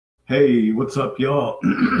Hey, what's up, y'all?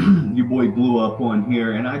 Your boy blew up on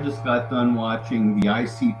here, and I just got done watching the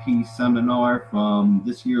ICP seminar from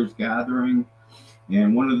this year's gathering.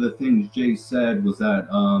 And one of the things Jay said was that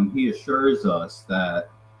he assures us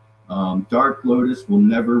that Dark Lotus will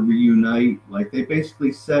never reunite. Like, they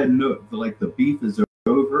basically said, no, like, the beef is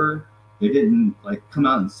over. They didn't like come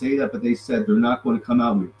out and say that, but they said they're not going to come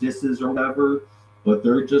out with disses or whatever, but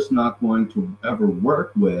they're just not going to ever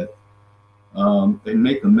work with and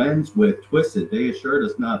make amends with Twisted. They assured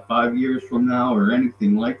us not 5 years from now or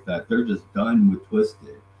anything like that. They're just done with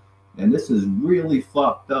Twisted. And this is really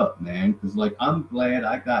fucked up, man, because, like, I'm glad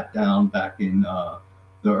I got down back in the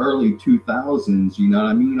early 2000s, you know what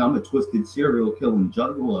I mean? I'm a Twisted serial killing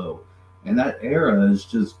juggalo, and that era is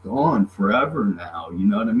just gone forever now, you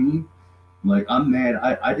know what I mean? Like, I'm mad.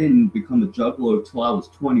 I didn't become a juggalo till I was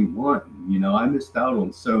 21, you know? I missed out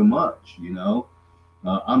on so much, you know?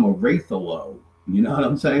 I'm a Wraithalo, you know what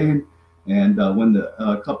I'm saying? And when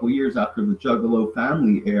a couple years after the Juggalo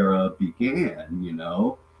family era began, you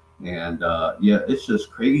know, and yeah, it's just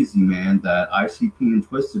crazy, man, that ICP and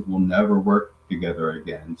Twisted will never work together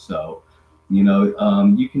again. So, you know,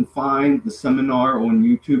 you can find the seminar on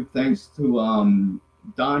YouTube thanks to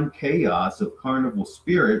Don Chaos of Carnival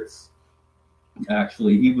Spirits.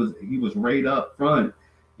 Actually, he was right up front,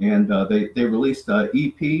 and they released an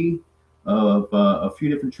EP of a few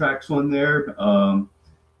different tracks on there.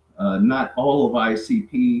 Not all of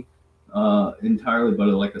ICP entirely, but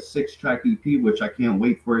like a 6-track EP, which I can't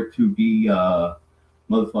wait for it to be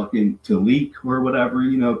motherfucking to leak or whatever.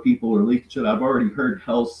 You know, people are leaking shit. I've already heard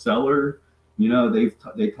Hell's Cellar. You know, they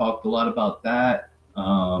talked a lot about that.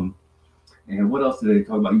 And what else did they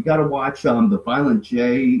talk about? You got to watch the Violent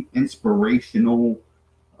J inspirational,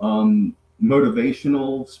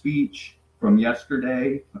 motivational speech from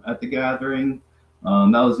yesterday at the gathering. That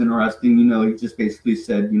was interesting. You know, he just basically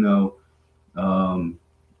said, you know,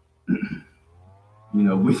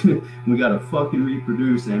 we got to fucking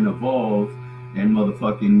reproduce and evolve and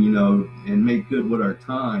motherfucking, you know, and make good with our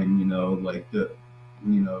time, you know, like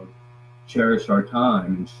cherish our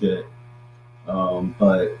time and shit.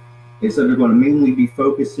 But they said they're going to mainly be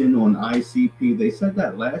focusing on ICP. They said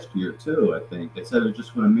that last year too, I think. They said they're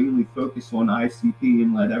just going to mainly focus on ICP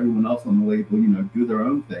and let everyone else on the label, you know, do their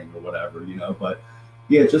own thing or whatever, you know. But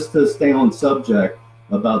yeah, just to stay on subject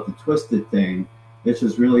about the Twisted thing, it's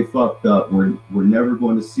just really fucked up. We're never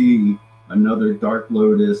going to see another Dark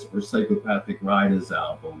Lotus or Psychopathic Riders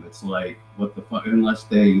album. It's like, what the fuck, unless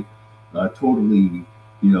they totally,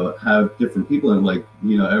 you know, have different people, and like,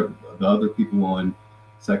 you know, the other people on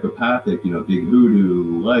Psychopathic, you know, Big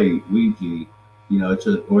Hoodoo, Light, Ouija, you know, it's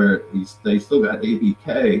just where they still got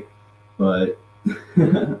ABK, but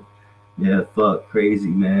yeah, fuck, crazy,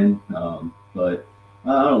 man. But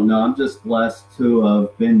I don't know, I'm just blessed to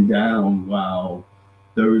have been down while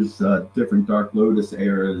those different Dark Lotus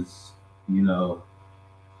eras, you know,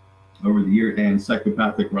 over the year, and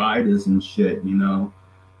Psychopathic Riders and shit, you know.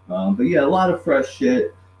 But yeah, a lot of fresh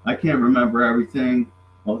shit. I can't remember everything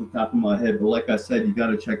off the top of my head, but like I said, you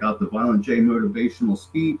got to check out the Violent J motivational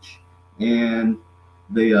speech and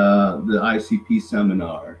the ICP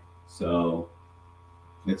seminar. So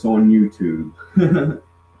it's on YouTube.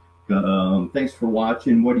 Thanks for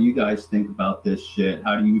watching. What do you guys think about this shit?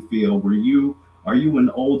 How do you feel? Are you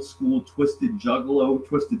an old school Twisted juggalo,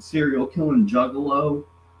 Twisted serial killing juggalo?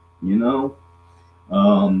 You know,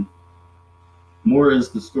 more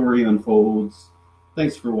as the story unfolds.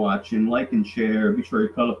 Thanks for watching. Like and share. Be sure you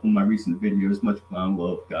cut up on my recent videos. Much clown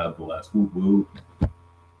love. God bless. Woo woo.